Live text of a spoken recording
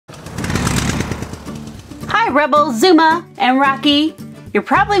Hi Rebel, Zuma, and Rocky. You're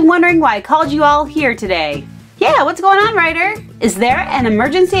probably wondering why I called you all here today. Yeah, what's going on, Ryder? Is there an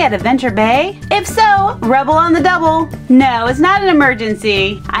emergency at Adventure Bay? If so, Rebel on the double. No, it's not an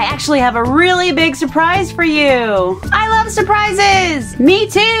emergency. I actually have a really big surprise for you. I love surprises. Me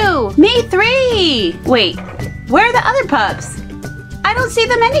too. Me three. Wait, where are the other pups? I don't see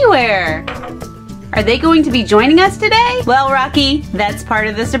them anywhere. Are they going to be joining us today? Well, Rocky, that's part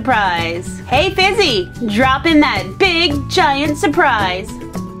of the surprise. Hey, Fizzy, drop in that big, giant surprise.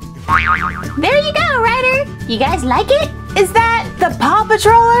 There you go, Ryder. You guys like it? Is that the Paw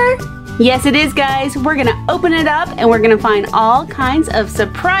Patroller? Yes, it is, guys. We're gonna open it up and we're gonna find all kinds of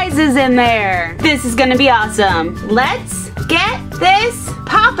surprises in there. This is gonna be awesome. Let's get this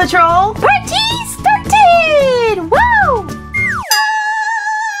Paw Patrol party started! Woo!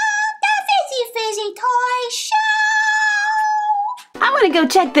 Fizzy Toy Show! I want to go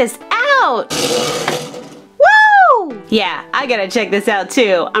check this out! Woo! Yeah, I gotta check this out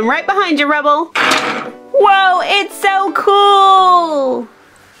too. I'm right behind you, Rebel. Whoa, it's so cool!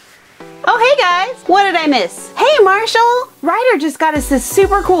 Oh, hey guys! What did I miss? Hey, Marshall! Ryder just got us this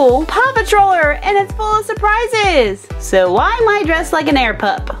super cool Paw Patroller and it's full of surprises! So why am I dressed like an air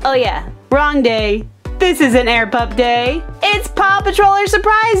pup? Oh yeah, wrong day. This isn't Air Pup Day. It's Paw Patroller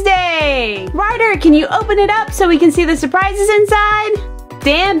Surprise Day! Ryder, can you open it up so we can see the surprises inside?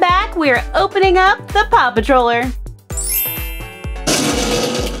 Stand back, we're opening up the Paw Patroller.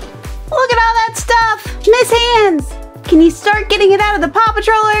 Look at all that stuff! Miss Hands, can you start getting it out of the Paw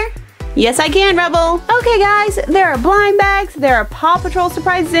Patroller? Yes, I can, Rebel. Okay, guys, there are blind bags, there are Paw Patrol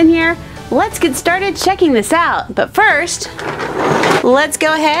surprises in here. Let's get started checking this out. But first, let's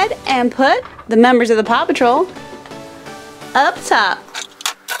go ahead and put the members of the Paw Patrol up top.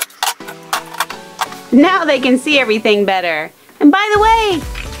 Now they can see everything better. And by the way,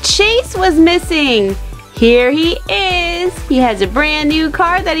 Chase was missing. Here he is. He has a brand new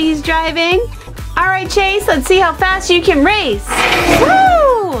car that he's driving. All right, Chase, let's see how fast you can race.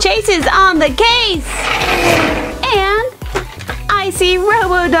 Woo! Chase is on the case. And I see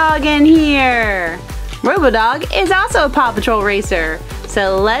Robo-Dog in here. Robo-Dog is also a Paw Patrol racer.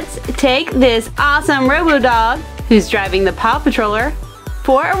 So let's take this awesome Robo-Dog, who's driving the Paw Patroller,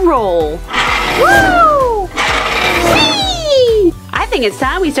 for a roll. Woo! Whee! I think it's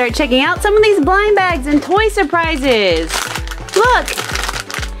time we start checking out some of these blind bags and toy surprises. Look!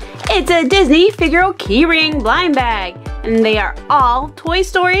 It's a Disney Figaro keyring blind bag. And they are all Toy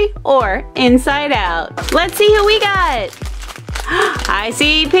Story or Inside Out. Let's see who we got. I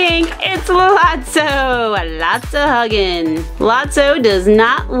see pink, it's Lotso. Lotso hugging. Lotso does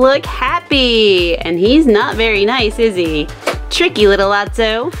not look happy. And he's not very nice, is he? Tricky little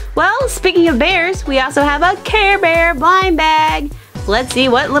Lotso. Well, speaking of bears, we also have a Care Bear blind bag. Let's see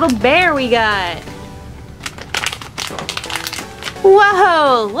what little bear we got.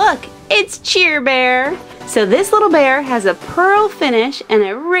 Whoa, look, it's Cheer Bear. So this little bear has a pearl finish and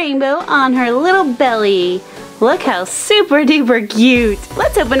a rainbow on her little belly. Look how super duper cute.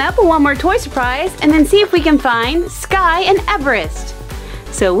 Let's open up one more toy surprise and then see if we can find Sky and Everest.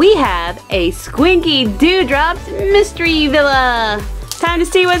 So we have a Squinky Dewdrops Mystery Villa. Time to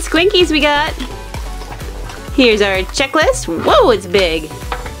see what Squinkies we got. Here's our checklist. Whoa, it's big.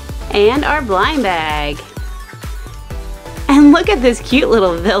 And our blind bag. And look at this cute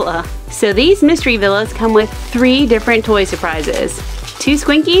little villa. So these mystery villas come with 3 different toy surprises. 2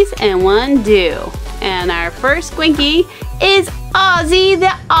 Squinkies and 1 Dew. And our first Squinky is Ozzy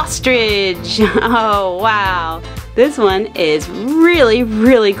the Ostrich. Oh, wow. This one is really,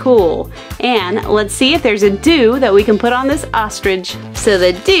 really cool. And let's see if there's a dew that we can put on this ostrich. So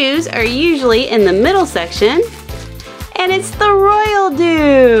the dews are usually in the middle section. And it's the Royal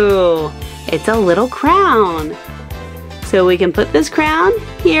Dew. It's a little crown. So we can put this crown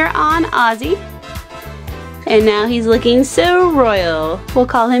here on Ozzy. And now he's looking so royal. We'll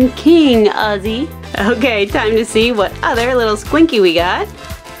call him King Ozzy. Okay, time to see what other little Squinky we got.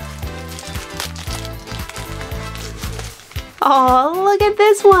 Oh, look at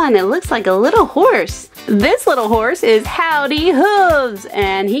this one. It looks like a little horse. This little horse is Howdy Hooves,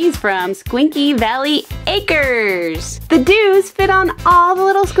 and he's from Squinky Valley Acres. The dews fit on all the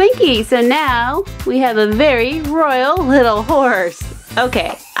little Squinkies, so now we have a very royal little horse.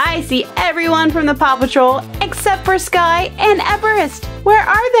 Okay, I see everyone from the Paw Patrol except for Sky and Everest. Where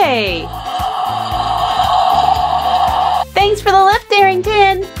are they? Thanks for the lift,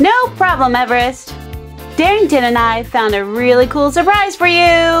 Darrington. No problem, Everest. Darrington and I found a really cool surprise for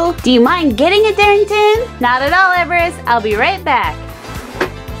you. Do you mind getting it, Darrington? Not at all, Everest. I'll be right back.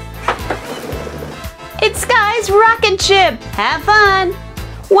 It's Sky's rocket ship. Have fun.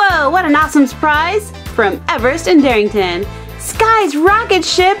 Whoa, what an awesome surprise. from Everest and Darrington. Sky's rocket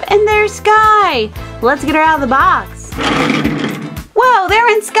ship, and there's Sky. Let's get her out of the box. Whoa, they're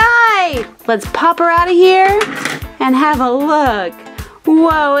in Sky. Let's pop her out of here and have a look.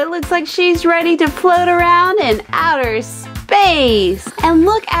 Whoa, it looks like she's ready to float around in outer space. And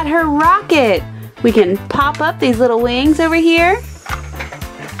look at her rocket. We can pop up these little wings over here.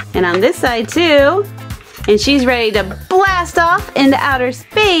 And on this side too. And she's ready to blast off into outer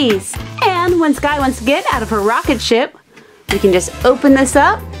space. And when Sky wants to get out of her rocket ship, we can just open this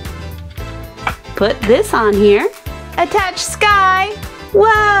up, put this on here, attach Sky.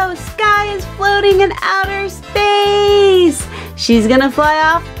 Whoa, Sky is floating in outer space. She's gonna fly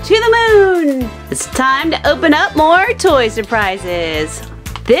off to the moon. It's time to open up more toy surprises.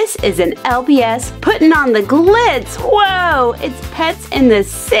 This is an LPS putting on the glitz. Whoa, it's Pets in the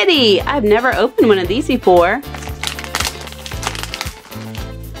City. I've never opened one of these before.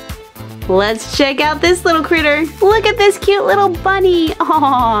 Let's check out this little critter. Look at this cute little bunny.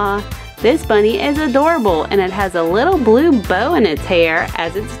 Aww, this bunny is adorable and it has a little blue bow in its hair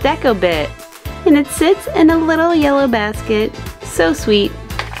as its deco bit. And it sits in a little yellow basket. So sweet.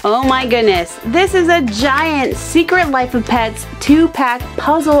 Oh my goodness, this is a giant Secret Life of Pets 2-pack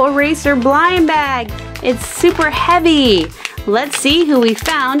puzzle eraser blind bag. It's super heavy. Let's see who we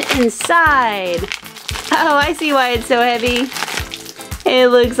found inside. Oh, I see why it's so heavy. It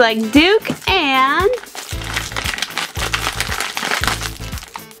looks like Duke and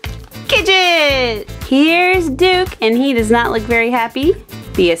Gidget. Here's Duke, and he does not look very happy.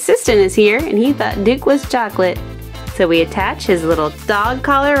 The assistant is here, and he thought Duke was chocolate. So we attach his little dog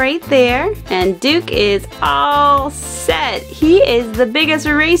collar right there, and Duke is all set. He is the biggest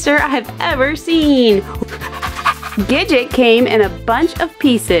eraser I've ever seen. Gidget came in a bunch of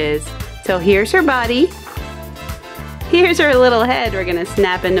pieces. So here's her body. Here's her little head we're gonna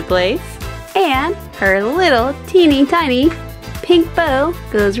snap into place. And her little teeny tiny pink bow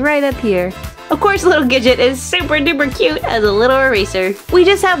goes right up here. Of course, little Gidget is super duper cute as a little eraser. We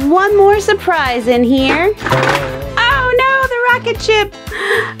just have one more surprise in here. Oh no, the rocket ship.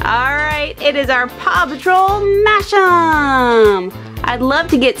 All right, it is our Paw Patrol Mashem. I'd love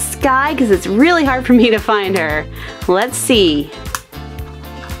to get Sky because it's really hard for me to find her. Let's see.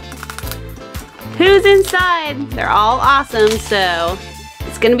 Who's inside? They're all awesome, so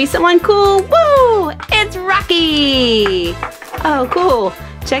it's gonna be someone cool. Woo! It's Rocky! Oh, cool.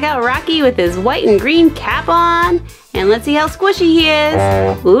 Check out Rocky with his white and green cap on. And let's see how squishy he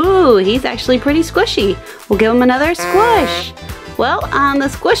is. Ooh, he's actually pretty squishy. We'll give him another squish. Well, on the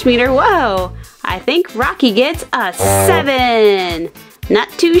squish meter, whoa, I think Rocky gets a 7. Not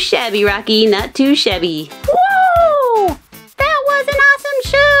too shabby, Rocky, not too shabby. Woo! That was an awesome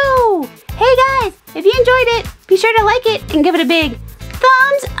show! Hey guys, if you enjoyed it, be sure to like it and give it a big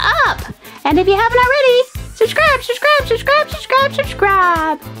thumbs up. And if you haven't already, subscribe to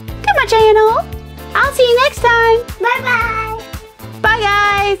my channel. I'll see you next time. Bye-bye. Bye,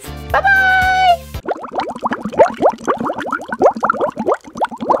 guys. Bye-bye.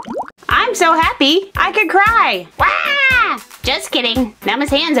 I'm so happy, I could cry. Wah! Just kidding. Now Miss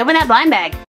Hands, open that blind bag.